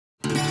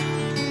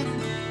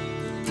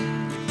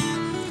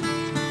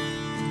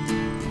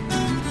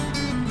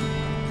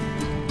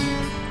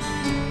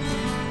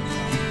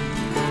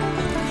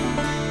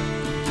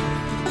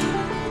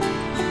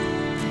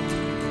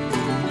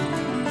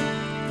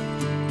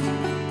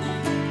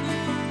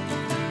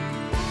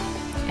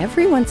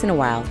Every once in a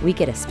while, we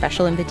get a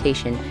special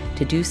invitation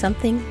to do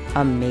something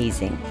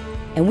amazing.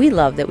 And we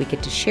love that we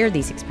get to share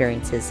these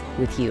experiences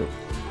with you.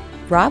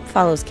 Rob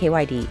follows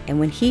KYD, and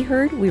when he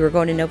heard we were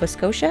going to Nova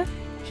Scotia,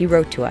 he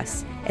wrote to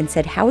us and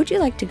said, "How would you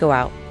like to go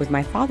out with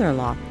my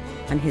father-in-law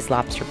on his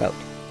lobster boat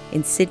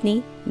in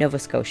Sydney, Nova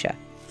Scotia?"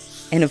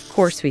 And of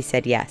course we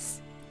said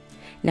yes.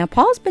 Now,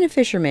 Paul's been a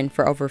fisherman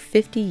for over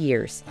 50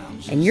 years,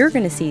 and you're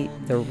going to see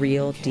the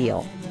real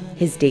deal,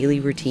 his daily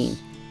routine.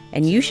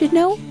 And you should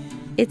know,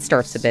 it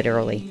starts a bit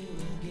early.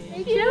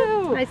 Thank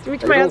you. Nice to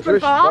meet you, my husband,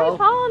 Paul. Hi,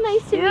 Paul.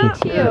 Nice to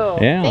meet you.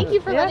 Yeah. Thank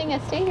you for letting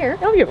us stay here.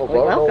 Oh, you're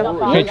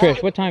welcome. Hey,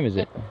 Trish, what time is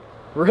it?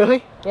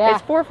 Really? Yeah.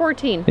 It's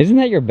 4:14. Isn't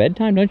that your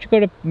bedtime? Don't you go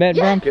to bed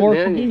around 4?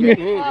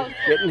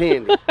 Getting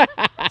handy.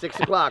 6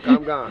 o'clock,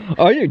 I'm gone.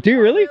 Oh, you do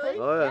you really?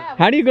 Oh, yeah.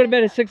 How do you go to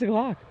bed at 6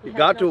 o'clock? You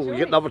got to. You're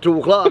getting up at 2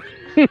 o'clock.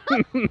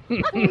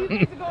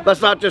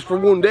 That's not just for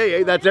one day,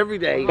 eh? That's every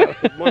day.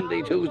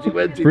 Monday, Tuesday,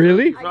 Wednesday,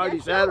 Really? Thursday, Friday,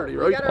 Saturday,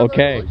 right?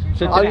 Okay.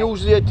 I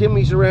usually at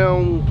Timmy's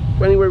around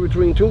anywhere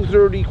between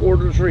 2:30,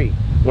 2:45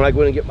 when I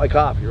go in and get my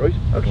coffee, right?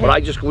 Okay. But I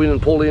just go in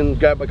and pull in,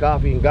 grab my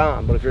coffee and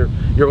gone. But if you're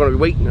going to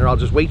be waiting there, I'll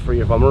just wait for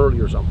you if I'm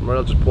early or something, right?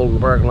 I'll just pull in the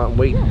parking lot and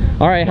wait.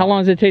 All right, how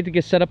long does it take to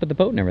get set up at the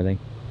boat and everything?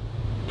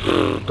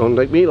 Don't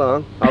take me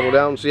long. I'll go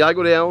down. See, I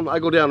go down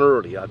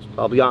early.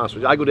 I'll be honest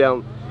with you. I go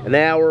down an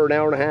hour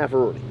and a half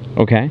early.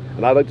 Okay.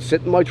 And I like to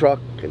sit in my truck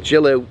and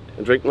chill out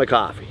and drink my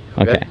coffee.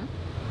 Okay.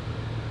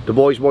 The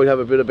boys might have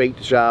a bit of bait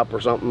to chop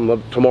or something, but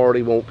tomorrow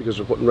they won't because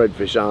we're putting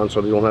redfish on,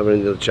 so they don't have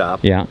anything to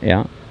chop. Yeah,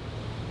 yeah.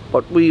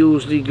 But we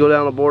usually go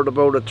down aboard the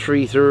boat at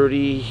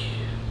 3:30.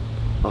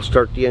 I'll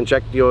start the end,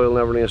 check the oil and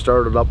everything,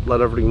 start it up, let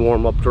everything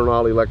warm up, turn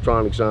all the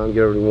electronics on,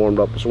 get everything warmed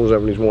up. As soon as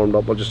everything's warmed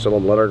up, I'll just sit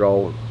them, let her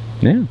go,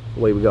 and Yeah.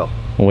 away we go.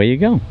 Away you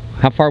go.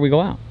 How far we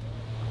go out?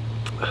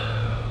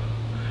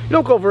 You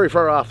don't go very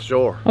far off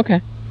shore.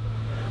 Okay.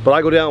 But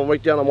I go down,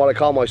 right down on what I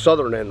call my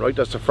southern end, right?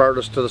 That's the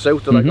farthest to the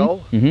south that I go.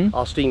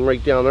 I'll steam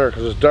right down there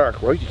because it's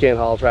dark, right? You can't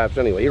haul traps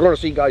anyway. You're going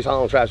to see guys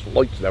hauling traps with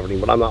lights and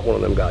everything, but I'm not one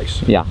of them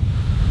guys. Yeah.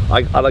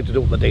 I like to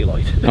do it in the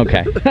daylight.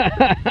 Okay.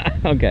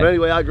 Okay. But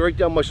anyway, I go right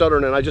down my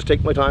southern end. I just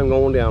take my time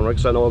going down, right?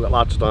 Because I know I've got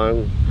lots of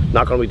time.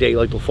 Not going to be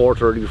daylight till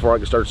 4:30 before I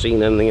can start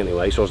seeing anything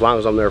anyway. So as long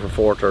as I'm there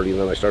for 4:30,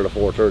 then I start at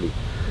 4:30.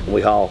 And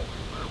we haul.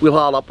 We'll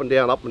haul up and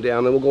down,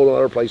 then we'll go to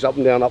another place, up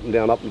and down, up and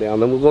down, up and down.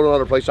 Then we'll go to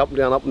another place, up and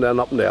down, up and down,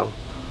 up and down.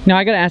 Now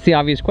I got to ask the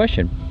obvious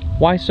question.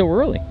 Why so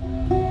early?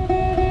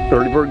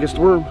 Early bird gets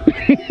the worm.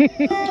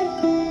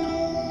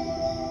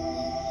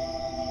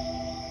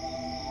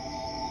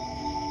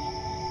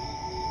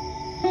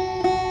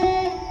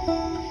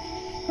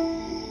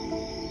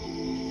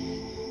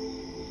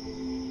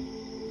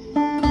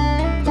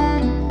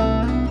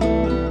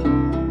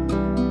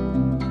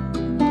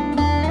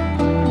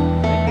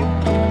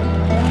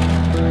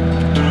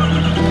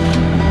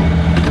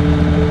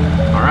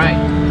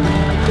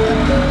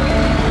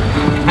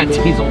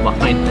 Diesel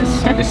behind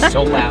this. It's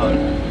so loud.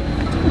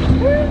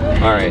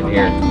 All right,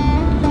 here.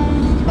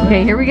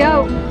 Okay, here we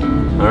go.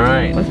 All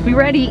right. Let's be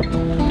ready.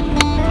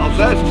 All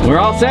set. We're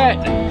all set.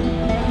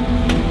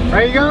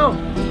 Ready to go.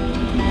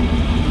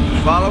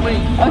 Just follow me.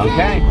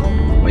 Okay.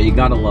 Well, you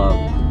gotta love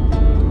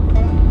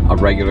a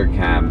regular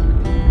cab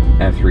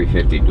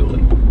F350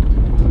 dually.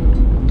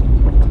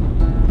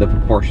 The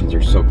proportions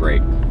are so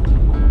great.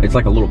 It's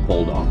like a little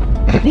bulldog.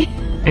 It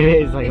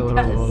is like a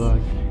little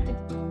bulldog.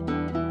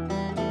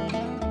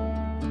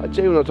 I'd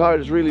say when the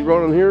tide is really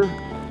running here,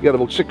 you got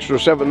about 6 or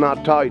 7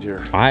 knot tide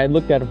here. I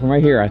looked at it from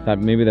right here. I thought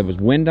maybe there was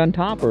wind on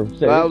top or...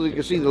 Well, you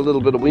can see the little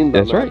bit of wind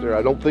on That's right. there.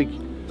 I don't think...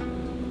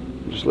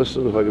 Just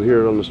listen if I could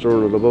hear it on the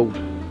stern of the boat.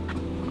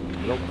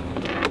 Nope.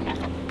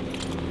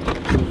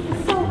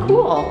 So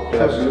cool.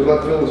 Yeah, so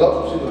that fills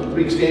up. See the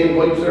big stand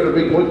pipes there, the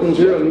big white ones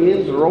here on the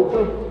ends that are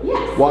open?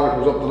 Yes. Water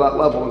comes up to that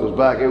level and goes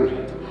back out.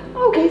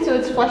 Okay, so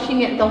it's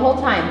flushing it the whole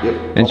time.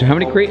 Yep. And so how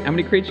many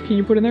crates can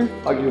you put in there?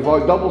 If I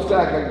double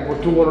stack, I can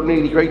put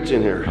 280 crates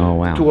in here. Oh,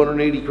 wow.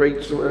 280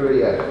 crates,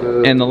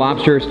 yeah. And the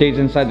lobster stays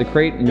inside the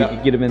crate and you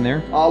can get them in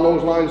there? All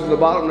those lines at the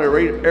bottom, they're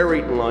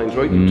aerating lines,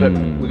 right?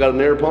 We got an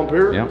air pump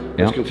here. Yep, It's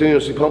yep.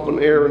 continuously pumping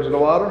air into the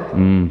water.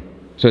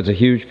 So it's a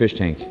huge fish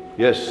tank.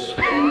 Yes.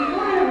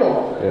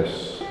 Incredible.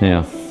 Yes.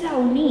 Yeah.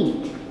 So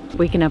neat.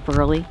 Waking up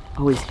early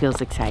always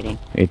feels exciting.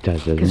 It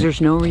does, doesn't Because it?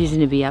 there's no reason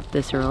to be up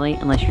this early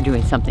unless you're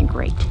doing something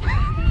great.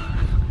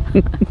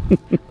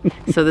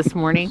 So this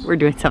morning, we're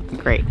doing something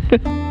great.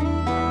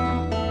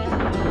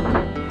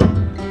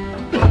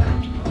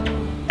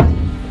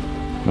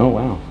 Oh,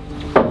 wow.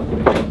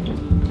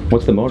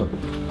 What's the motor?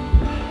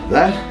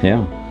 That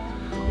Yeah.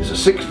 is a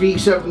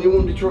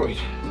 6V71 Detroit.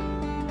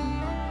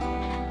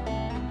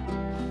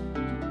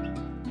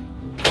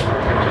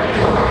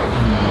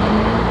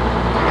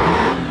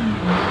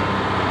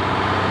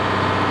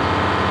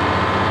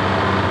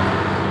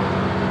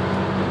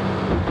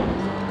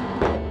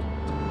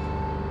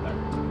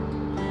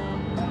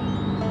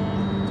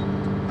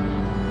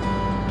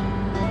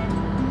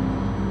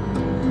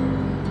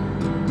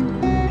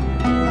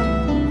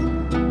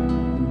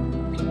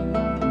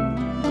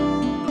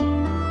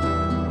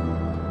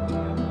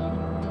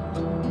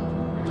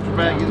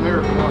 back in there.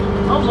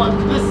 Oh, well,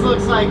 this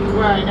looks like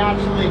where I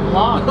naturally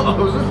belong.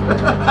 Oh, is this?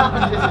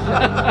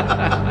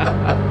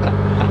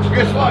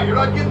 Guess what? You're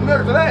not getting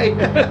there today.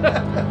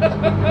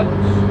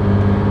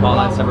 Paul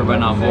asked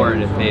everyone on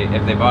board if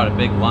they bought a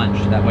big lunch.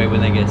 That way, when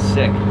they get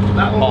sick,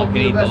 Paul can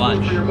eat the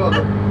lunch. For your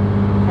mother.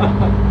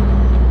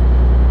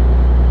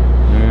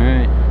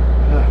 Alright.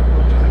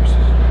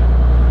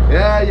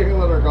 Yeah, you can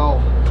let her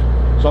go.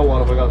 So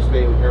what if I gotta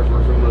stay here for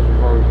a few minutes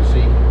before we can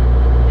see?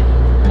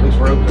 At least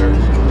we're out there.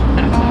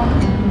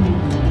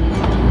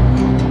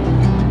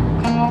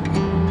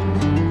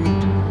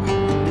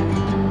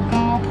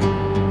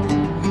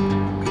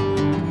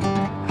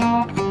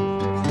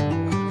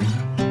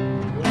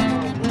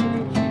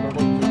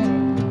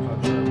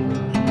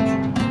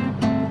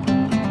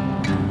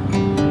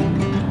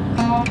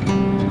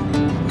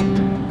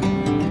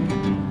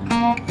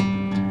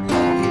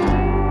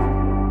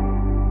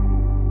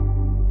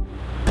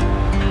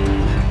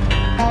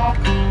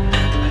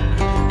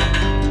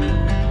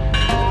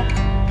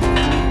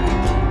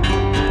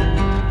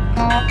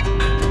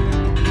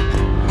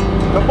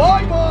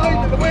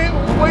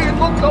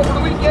 Over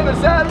the weekend and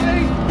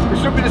Saturday, it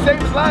should be the same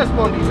as last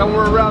Monday,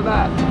 somewhere around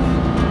that.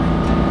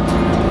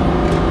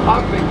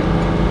 I'm thinking,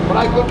 but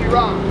I could be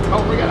wrong.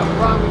 Don't forget, I was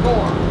wrong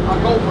before. I'll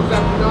go for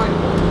 79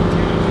 points.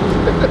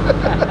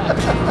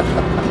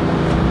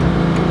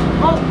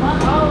 Oh,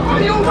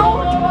 you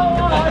know it?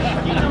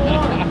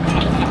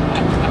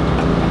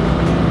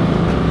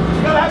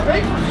 You gotta have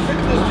papers to sit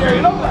in this chair,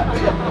 you know that, do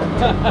you?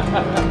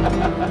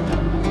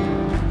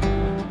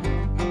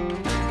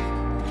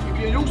 If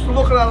you're used to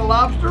looking at a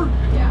lobster,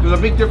 there's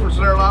a big difference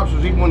in our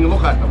lobsters even when you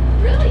look at them.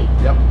 Really?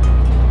 Yep.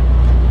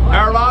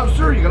 Our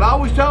lobster, you can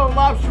always tell a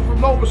lobster from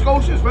Nova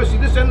Scotia, especially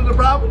this end of the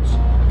province.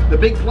 The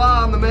big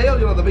claw on the male,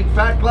 you know, the big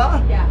fat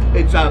claw? Yeah.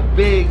 It's a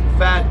big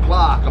fat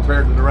claw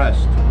compared to the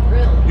rest.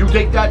 Really? You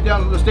take that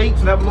down to the States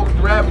and have a look at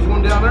the average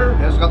one down there, it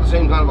has got the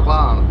same kind of a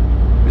claw on it.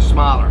 It's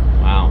smaller.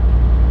 Wow.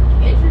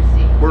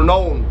 Interesting. We're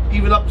known,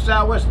 even up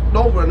southwest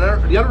Nova and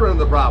the other end of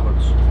the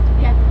province.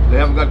 Yeah. They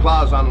haven't got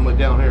claws on them like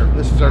down here.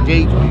 This is our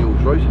gauge we use,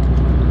 right?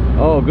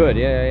 Oh, good.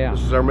 Yeah.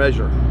 This is our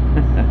measure.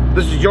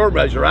 This is your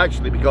measure,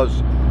 actually,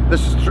 because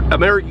this is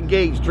American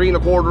gauge, 3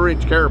 1/4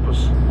 inch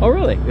carapace. Oh,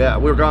 really? Yeah,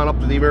 we're gone up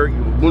to the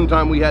American. One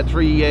time we had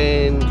 3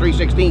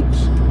 3/16.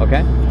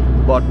 Okay.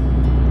 But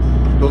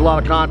there was a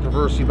lot of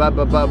controversy, blah,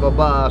 blah, blah, blah,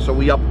 blah. So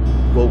we upped,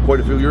 well, quite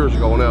a few years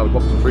ago now,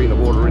 up to 3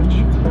 1/4 inch.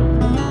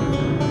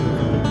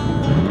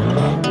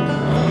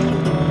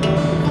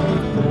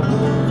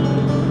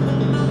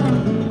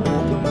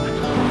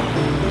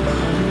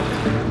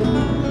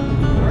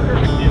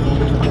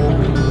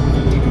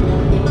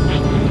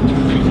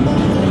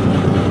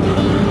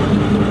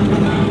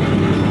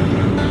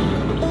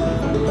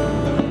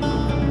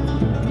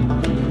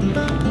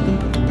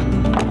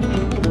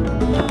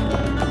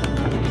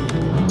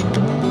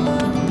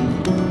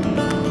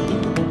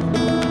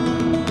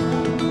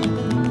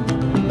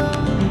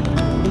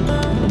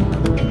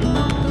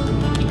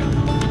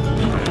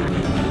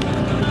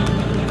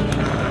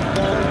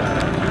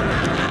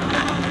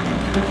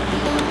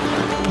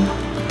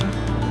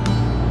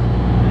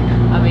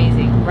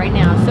 Right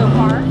now, so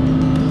far,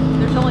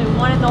 there's only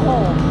one in the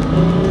hole.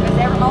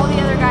 Because all the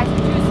other guys are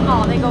too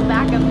small. They go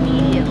back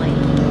immediately.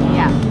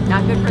 Yeah,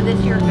 not good for this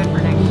year, good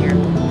for next year.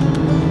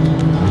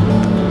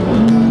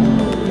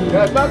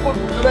 Yeah, it's not good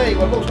for today,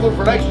 but it looks good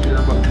for next year,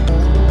 but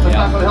that's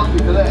not going to help you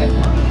today.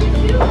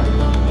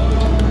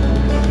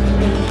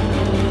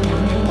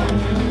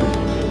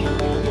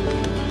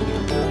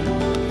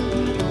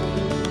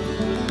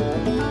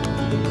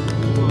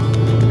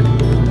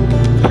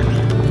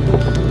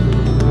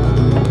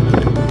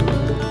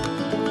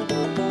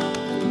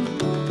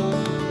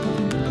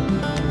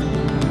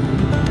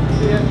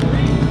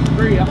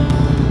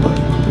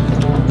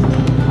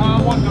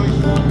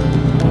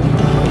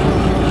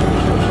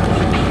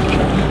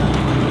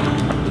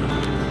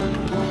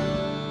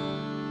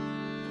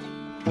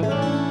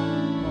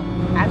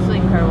 Absolutely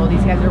incredible.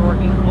 These guys are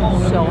working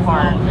so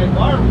hard.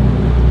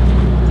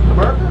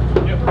 America?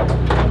 Yep.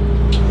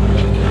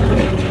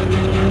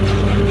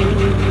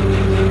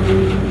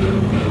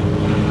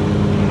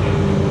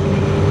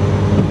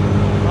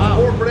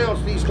 More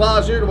pronounced these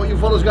claws here to what you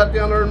fellas got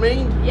down there in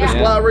Maine? Yeah. This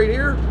claw right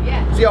here?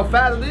 Yeah. See how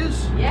fat it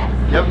is? Yes.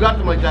 You haven't got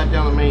them like that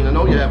down in Maine. I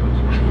know you haven't.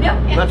 No.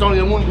 That's only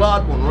a one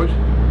clawed one,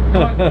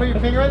 right? Put your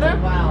finger in there?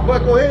 Wow. But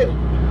go ahead.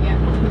 Yeah.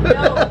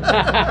 No.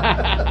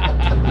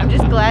 I'm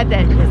just glad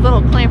that his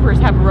little clampers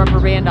have a rubber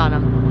band on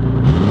them.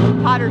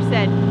 Potter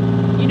said,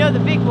 you know the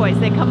big boys,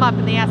 they come up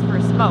and they ask for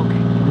a smoke.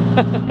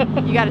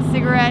 You got a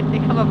cigarette, they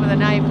come up with a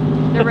knife,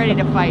 they're ready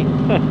to fight.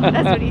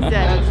 That's what he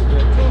said.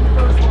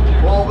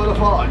 That's 12 out of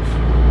 5.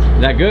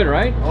 Is that good,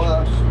 right?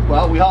 Oh,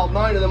 well, we hauled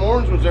 9 of them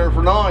orange ones there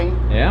for 9.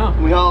 Yeah.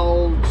 We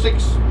hauled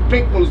 6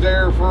 pink ones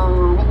there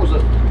for, what was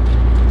it?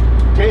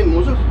 10,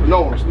 was it?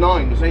 No, it's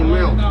 9, the same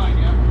male. 9,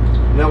 yeah.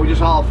 Now we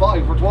just hauled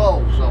 5 for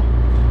 12, so.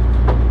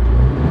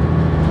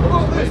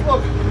 Look at this,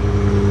 look.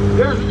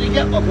 There's what you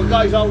get, look, with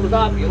guys all the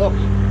top of you, look.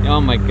 Oh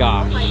my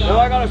gosh. Now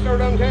I gotta start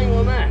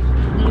untangling that.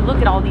 you look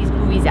at all these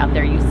buoys out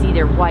there, you see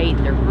they're white,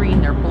 they're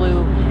green, they're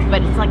blue,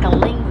 but it's like a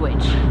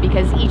language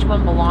because each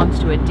one belongs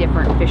to a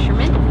different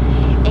fisherman.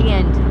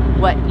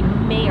 And what you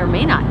may or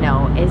may not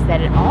know is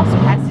that it also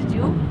has to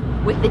do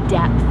with the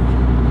depth.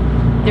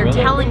 They're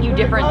telling you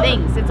different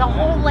things. It's a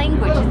whole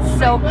language. It's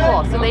so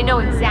cool. So they know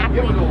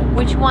exactly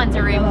which ones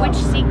are in which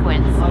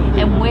sequence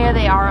and where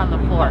they are on the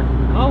floor.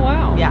 Oh,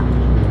 wow. Yeah.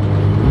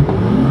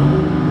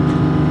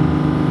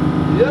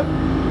 Yep.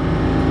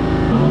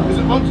 Is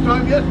it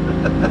lunchtime yet?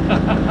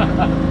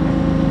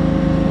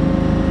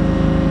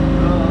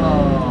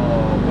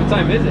 Oh, what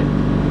time is it?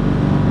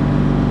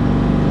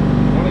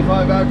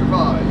 25 after 5.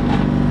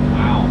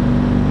 Wow.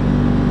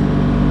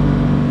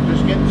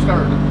 Just getting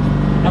started.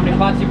 How many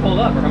pots you pulled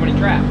up, or how many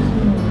traps?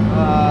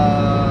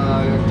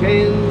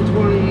 10,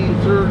 20,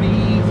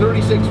 30,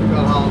 36 we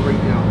got hauled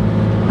right now.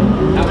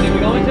 How many are we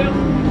going to?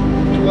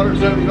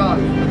 275.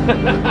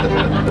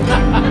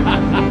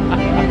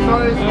 So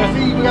as you can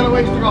see, we got a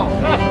ways to go.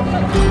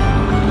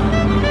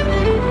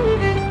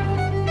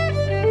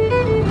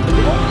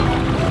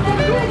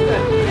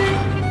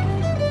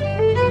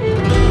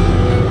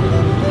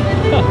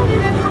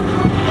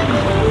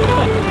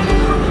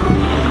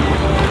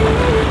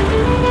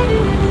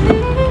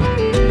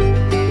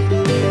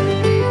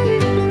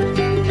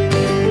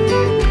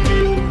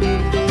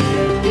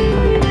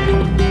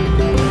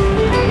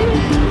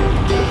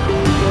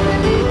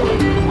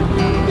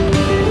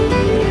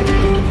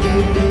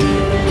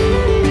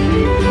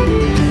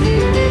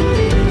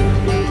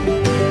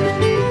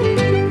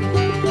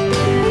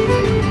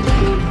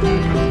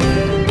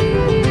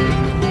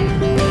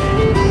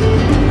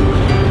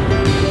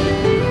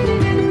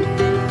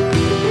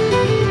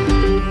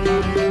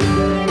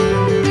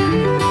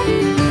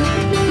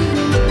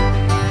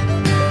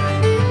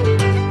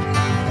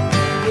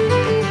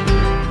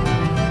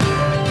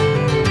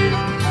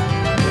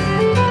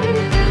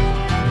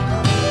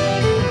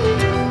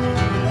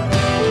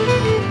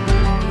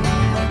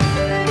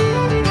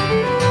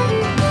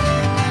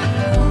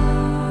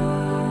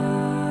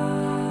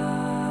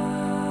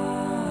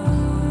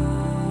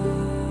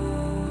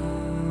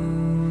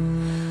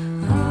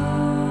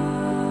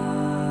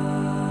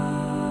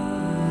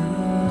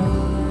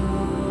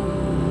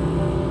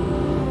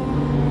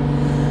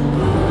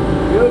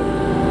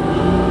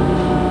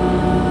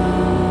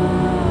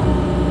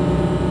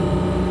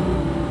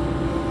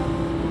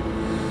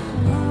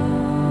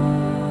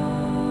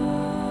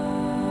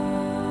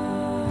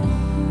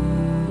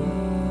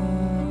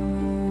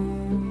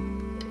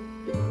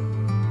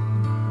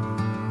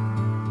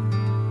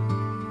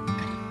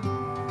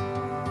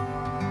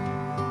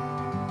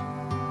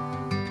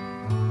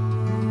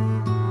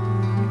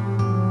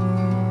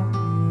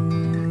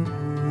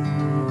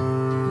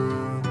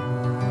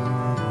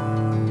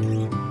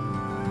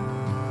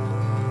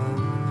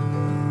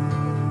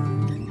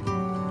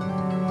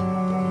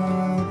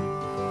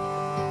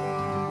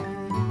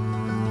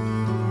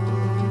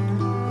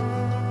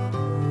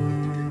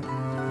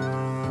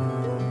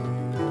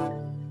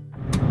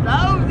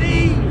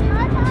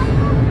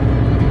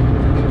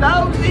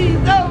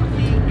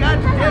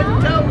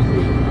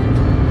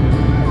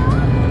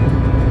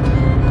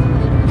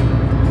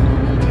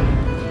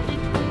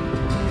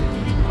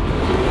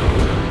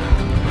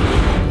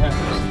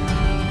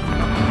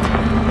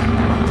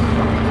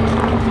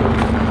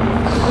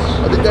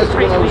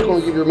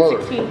 Your mother.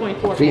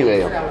 16.4.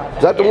 Female.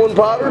 Is that the one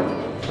powder?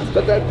 Is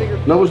that bigger?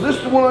 Now was this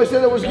the one I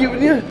said I was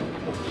giving you?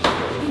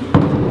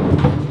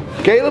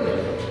 Caleb?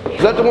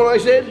 Is that the one I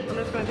said? I'm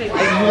just going to take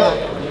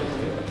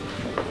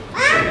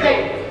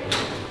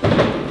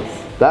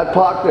That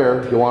pot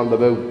there, you want it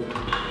about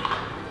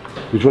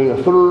between a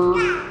third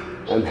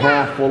and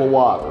half full of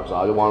water. That's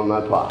all you want in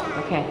that pot.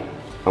 Okay.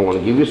 I'm going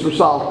to give you some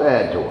salt to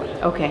add to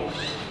it. Okay.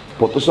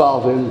 Put the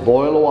salt in,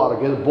 boil the water,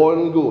 get it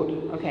boiling good.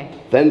 Okay.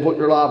 Then put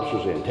your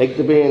lobsters in. Take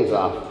the bands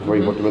off before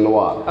you put them in the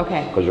water.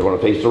 Okay. Because you're going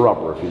to taste the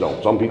rubber if you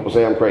don't. Some people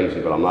say I'm crazy,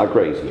 but I'm not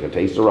crazy. You can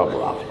taste the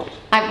rubber off.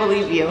 I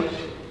believe you.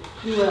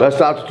 Best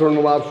not to turn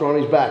the lobster on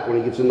his back when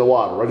he gets in the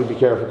water. Right? Be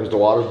careful because the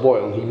water's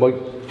boiling. He might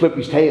flip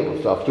his tail and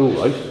stuff too,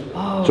 right?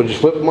 Oh. So just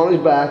flip him on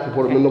his back and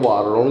put him in the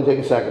water. It'll only take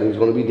a second. He's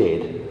going to be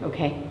dead.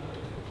 Okay.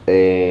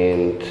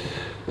 And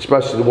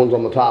especially the ones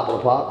on the top of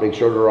the pot, make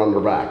sure they're on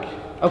their back.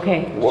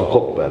 Okay. To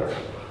cook better.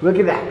 Look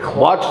at that.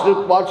 Watch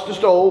the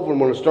stove, and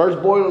when it starts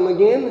boiling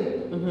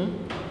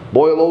again,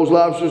 boil those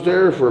lobsters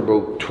there for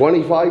about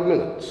 25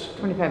 minutes.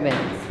 25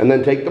 minutes. And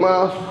then take them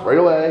off right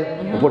away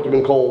and put them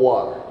in cold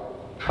water.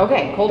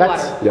 Okay, cold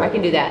water. Yeah. I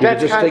can do that. You can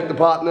just take the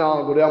pot now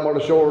and go down by the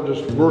shore,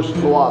 just immerse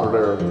the water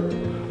there.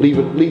 Leave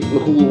it in the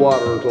cool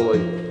water until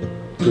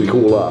they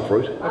cool off,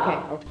 right? Okay.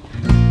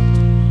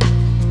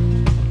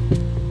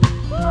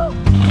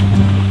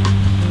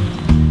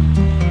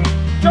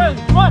 Charlie,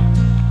 come on.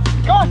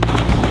 Come on.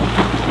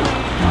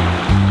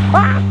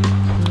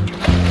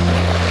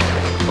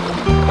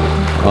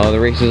 Oh, the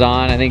race is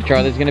on. I think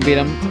Charlie's gonna beat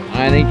him.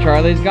 I think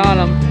Charlie's got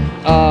him.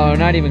 Oh,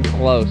 not even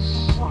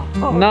close.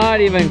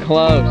 Not even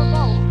close.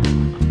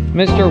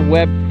 Mr.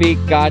 Webfeet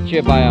got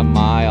you by a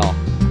mile.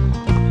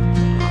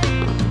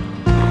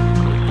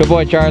 Good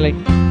boy, Charlie.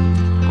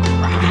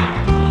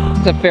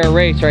 That's a fair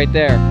race right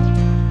there.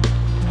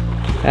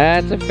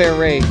 That's a fair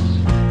race.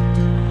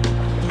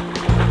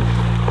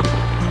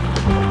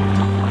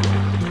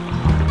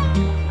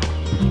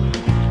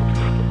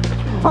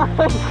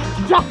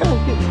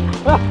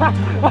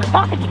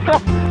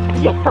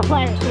 Get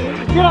away!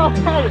 Get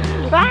away!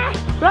 Ah!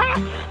 Ah!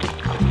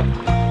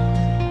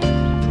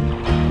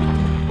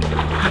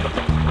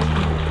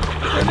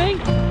 Swimming?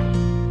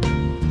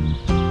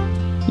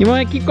 You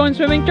want to keep going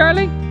swimming,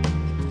 Charlie?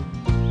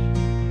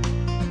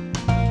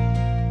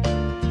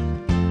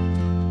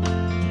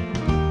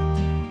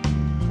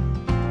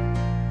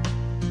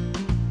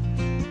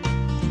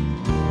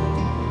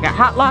 Got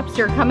hot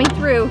lobster coming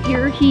through.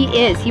 Here he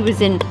is. He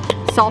was in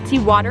salty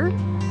water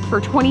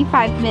for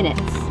 25 minutes.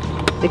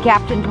 The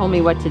captain told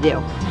me what to do.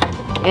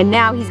 And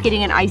now he's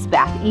getting an ice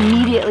bath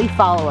immediately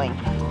following.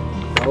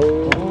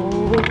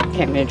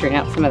 Okay, I'm gonna drink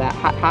out some of that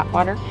hot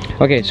water.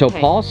 Okay, so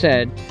Paul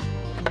said,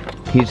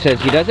 he says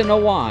he doesn't know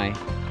why,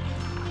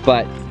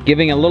 but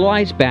giving a little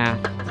ice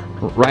bath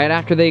right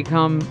after they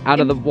come out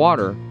of the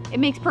water. It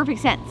makes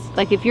perfect sense.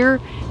 Like if you're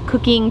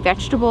cooking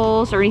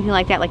vegetables or anything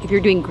like that, like if you're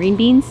doing green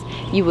beans,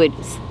 you would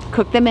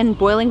cook them in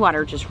boiling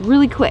water just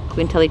really quick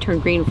until they turn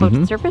green and float to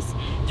the surface.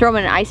 Throw them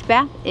in an ice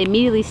bath, it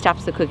immediately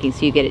stops the cooking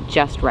so you get it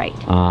just right.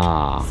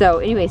 Ah. So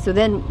anyway, so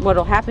then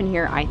what'll happen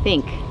here, I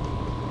think,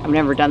 I've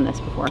never done this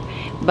before,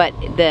 but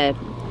the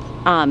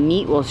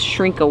meat will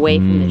shrink away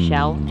from the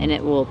shell and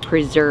it will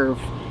preserve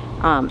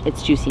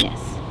its juiciness.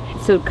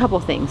 So a couple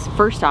things.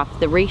 First off,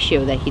 the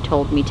ratio that he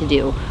told me to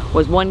do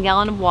was 1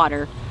 gallon of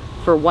water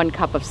for 1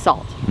 cup of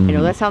salt. I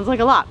know that sounds like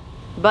a lot,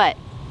 but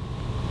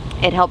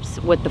it helps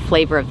with the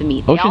flavor of the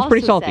meat. Ocean's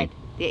pretty salty.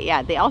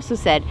 Yeah, they also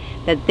said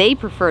that they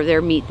prefer their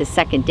meat the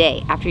second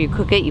day. After you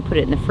cook it, you put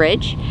it in the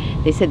fridge.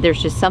 They said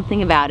there's just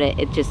something about it,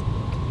 it just,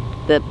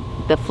 the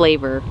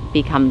flavor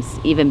becomes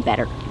even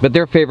better. But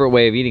their favorite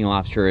way of eating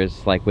lobster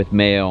is like with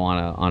mayo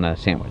on a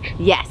sandwich.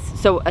 Yes,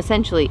 so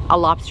essentially a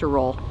lobster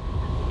roll.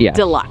 Yes.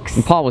 Deluxe.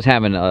 And Paul was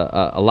having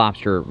a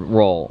lobster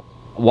roll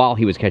while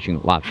he was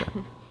catching lobster.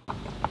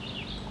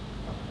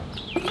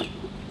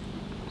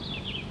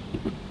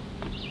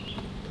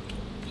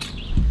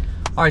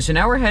 All right, so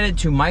now we're headed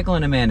to Michael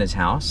and Amanda's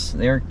house.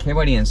 They're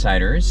KYD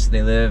insiders.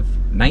 They live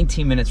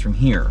 19 minutes from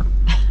here.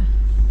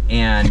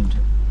 And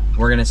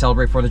we're gonna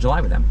celebrate 4th of July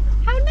with them.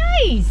 How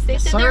nice! They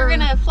said they were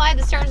gonna fly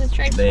the Stars and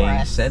Stripes for us.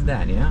 They said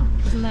that, yeah.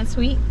 Isn't that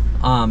sweet?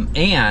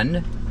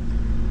 And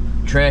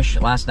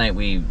Trish, last night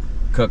we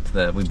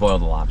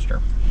boiled the lobster.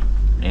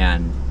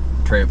 And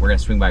we're gonna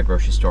swing by a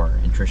grocery store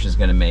and Trish is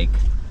gonna make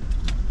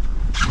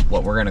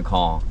what we're gonna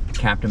call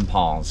Captain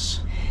Paul's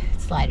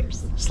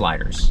Sliders.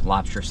 Sliders,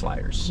 lobster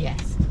sliders.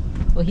 Yes.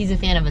 Well, he's a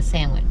fan of a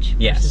sandwich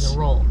Yes. versus a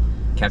roll.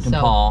 Captain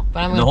Paul but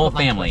I'm and gonna the whole put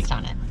my family. twist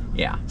on it.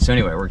 Yeah. So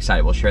anyway, we're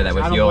excited. We'll share that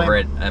with you over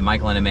at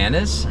Michael and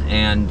Amanda's,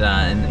 and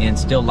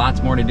still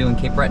lots more to do in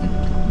Cape Breton.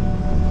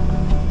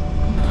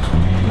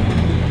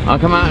 I'll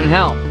come out and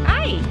help.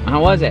 Hi.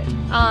 How was it?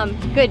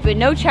 Good, but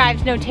no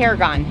chives, no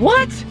tarragon.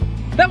 What?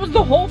 That was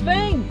the whole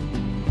thing.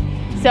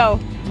 So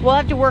we'll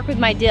have to work with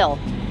my dill.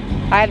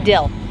 I have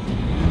dill.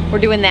 We're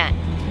doing that.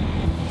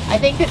 I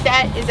think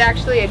that is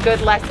actually a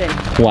good lesson.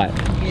 What?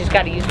 You just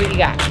got to use what you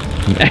got.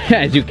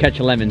 As you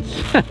catch lemons.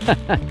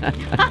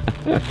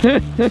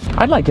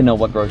 I'd like to know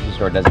what grocery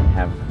store doesn't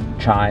have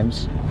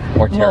chives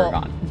or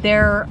tarragon. Well,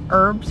 their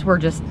herbs were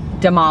just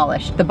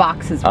demolished. The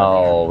boxes were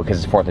Oh,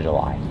 because it's 4th of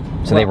July.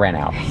 So they ran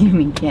out. there. You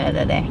mean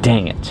Canada Day.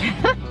 Dang it.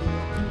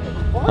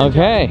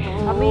 Okay.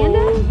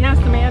 Amanda? Yes,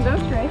 Amanda.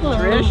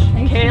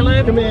 Trish,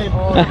 Caleb. Come in.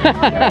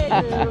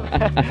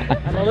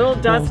 I'm a little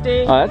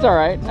dusty. Oh, that's all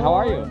right. How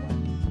are you?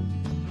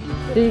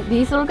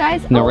 These little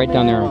guys? No, right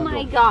down there. Oh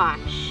my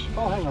gosh.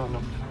 Oh, hang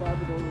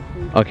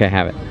on. Okay,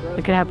 have it.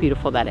 Look at how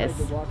beautiful that is.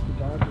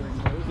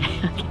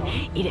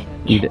 Eat it.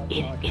 Eat it.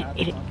 Eat it. Eat it.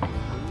 Eat it.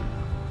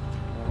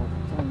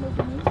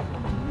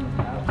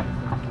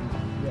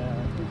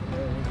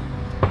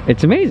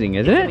 It's amazing,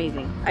 isn't it?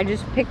 Amazing. I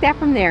just picked that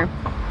from there.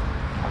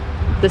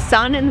 The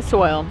sun and the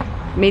soil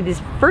made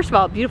this, first of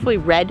all, beautifully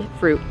red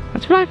fruit.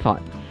 That's what I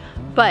thought.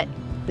 But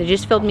they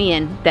just filled me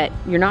in that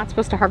you're not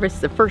supposed to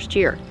harvest the first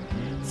year.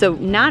 So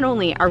not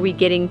only are we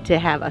getting to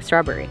have a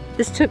strawberry,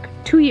 this took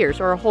 2 years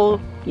or a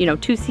whole,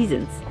 2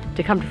 seasons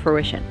to come to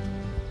fruition.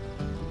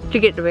 To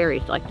get the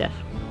berries like this.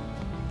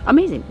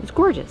 Amazing. It's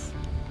gorgeous.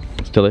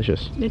 It's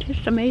delicious. It's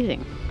just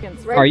amazing.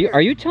 Are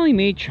you telling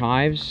me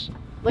chives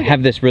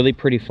have this really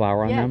pretty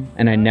flower on Yes. them?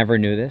 And I never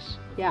knew this?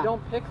 Yeah.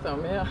 Don't pick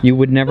them, yeah. You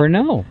would never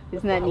know.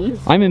 Isn't that neat?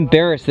 I'm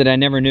embarrassed that I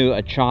never knew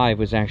a chive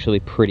was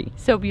actually pretty.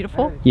 So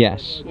beautiful.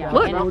 Yes.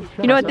 Look,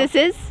 you know what this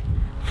is?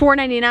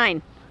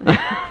 $4.99.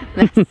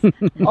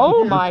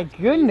 Oh my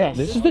goodness.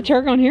 This is the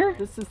tarragon here?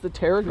 This is the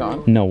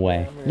tarragon. No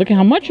way. Look at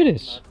how much it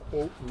is.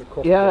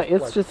 Yeah,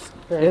 it's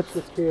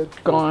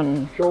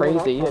gone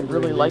crazy. It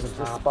really likes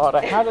this spot.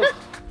 I had it.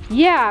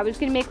 Yeah, I was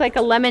gonna make like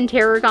a lemon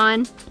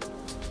tarragon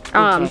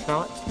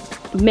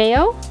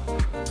mayo.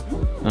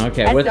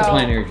 Okay, what's the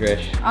plan here,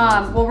 Trish?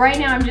 Well, right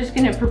now I'm just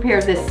gonna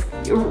prepare this.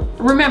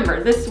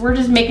 Remember, we're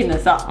just making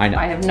this up. I know.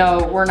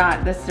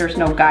 There's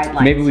no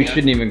guidelines. Maybe we here.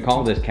 shouldn't even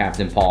call this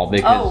Captain Paul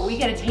because... Oh, we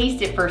gotta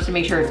taste it first to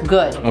make sure it's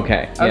good.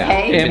 Okay, yeah.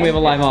 Okay. And we have a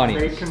live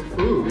audience. Making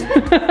food.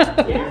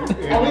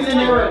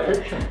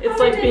 It's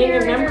like being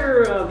a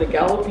member of the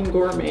Galloping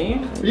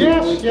Gourmet.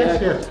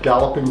 Yes.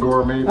 Galloping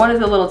Gourmet. One of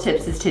the little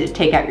tips is to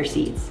take out your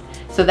seeds.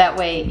 So that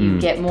way you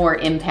get more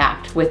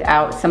impact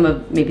without some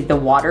of maybe the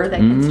water that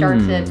can start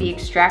to be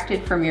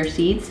extracted from your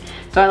seeds.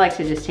 So I like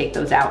to just take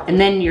those out. And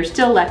then you're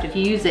still left, if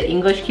you use an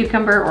English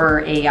cucumber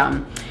or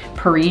a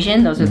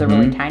Parisian, those are the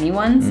really tiny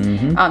ones,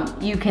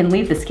 you can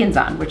leave the skins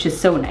on, which is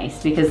so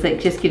nice because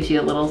it just gives you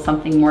a little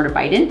something more to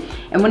bite in.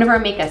 And whenever I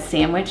make a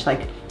sandwich,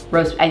 like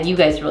roast, you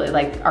guys really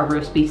like our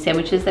roast beef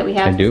sandwiches that we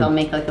have. I do. So I'll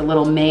make like a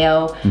little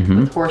mayo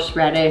with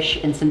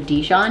horseradish and some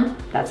Dijon.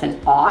 That's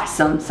an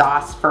awesome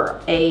sauce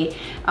for a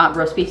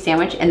roast beef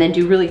sandwich. And then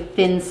do really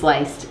thin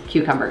sliced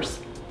cucumbers.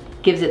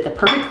 Gives it the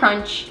perfect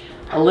crunch,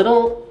 a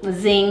little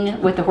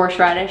zing with the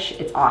horseradish.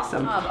 It's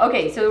awesome.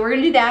 Okay, so we're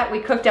gonna do that. We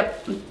cooked up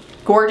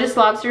gorgeous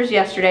lobsters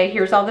yesterday.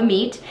 Here's all the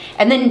meat.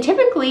 And then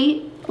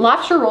typically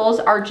lobster rolls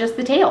are just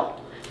the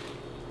tail,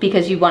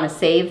 because you want to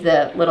save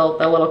the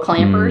little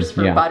clampers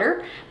for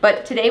butter.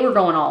 But today we're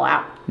going all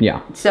out.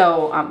 Yeah.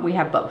 So we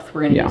have both.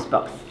 We're gonna use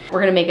both. We're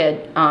gonna make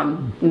a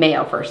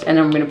mayo first, and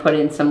then we're gonna put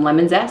in some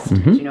lemon zest,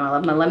 because you know I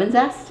love my lemon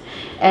zest,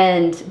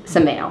 and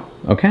some mayo.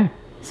 Okay.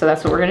 So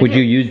that's what we're gonna do. Would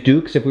you use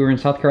Duke's if we were in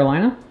South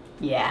Carolina?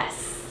 Yes,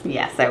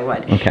 I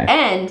would. Okay.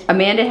 And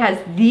Amanda has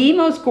the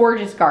most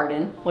gorgeous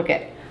garden. Look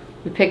at,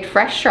 we picked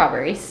fresh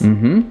strawberries,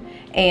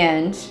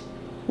 and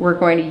we're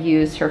going to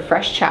use her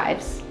fresh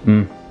chives,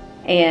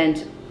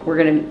 and we're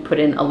gonna put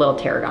in a little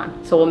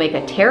tarragon. So we'll make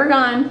a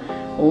tarragon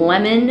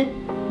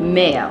lemon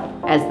mayo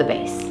as the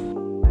base.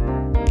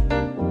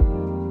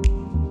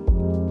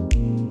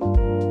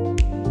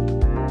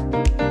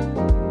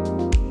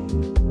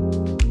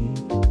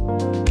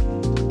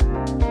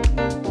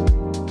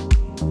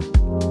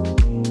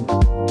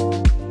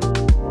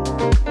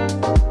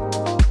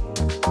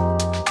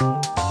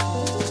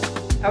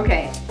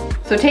 Okay,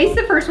 so taste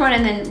the first one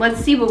and then let's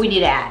see what we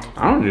need to add.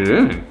 I don't need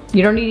anything.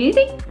 You don't need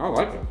anything? I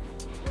like it.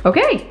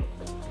 Okay.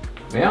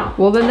 Yeah.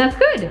 Well then that's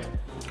good.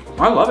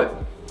 I love it.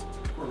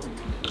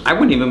 I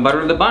wouldn't even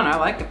butter the bun. I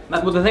like it.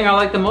 Well, the thing I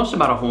like the most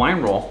about a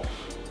Hawaiian roll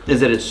is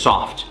that it's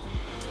soft.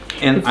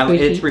 And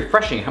it's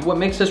refreshing. What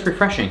makes this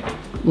refreshing?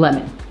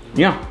 Lemon.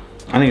 Yeah,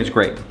 I think it's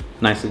great.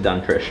 Nicely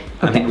done, Trish. Okay.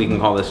 I think we can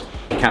call this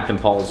Captain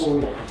Paul's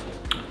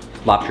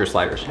lobster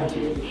sliders.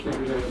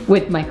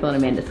 With Michael and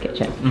Amanda's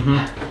kitchen.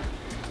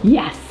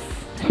 Yes,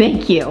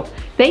 thank you.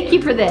 Thank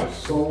you for this.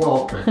 So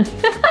welcome.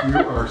 You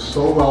are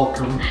so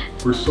welcome.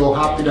 We're so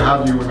happy to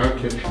have you in our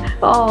kitchen.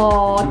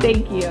 Oh,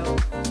 thank you.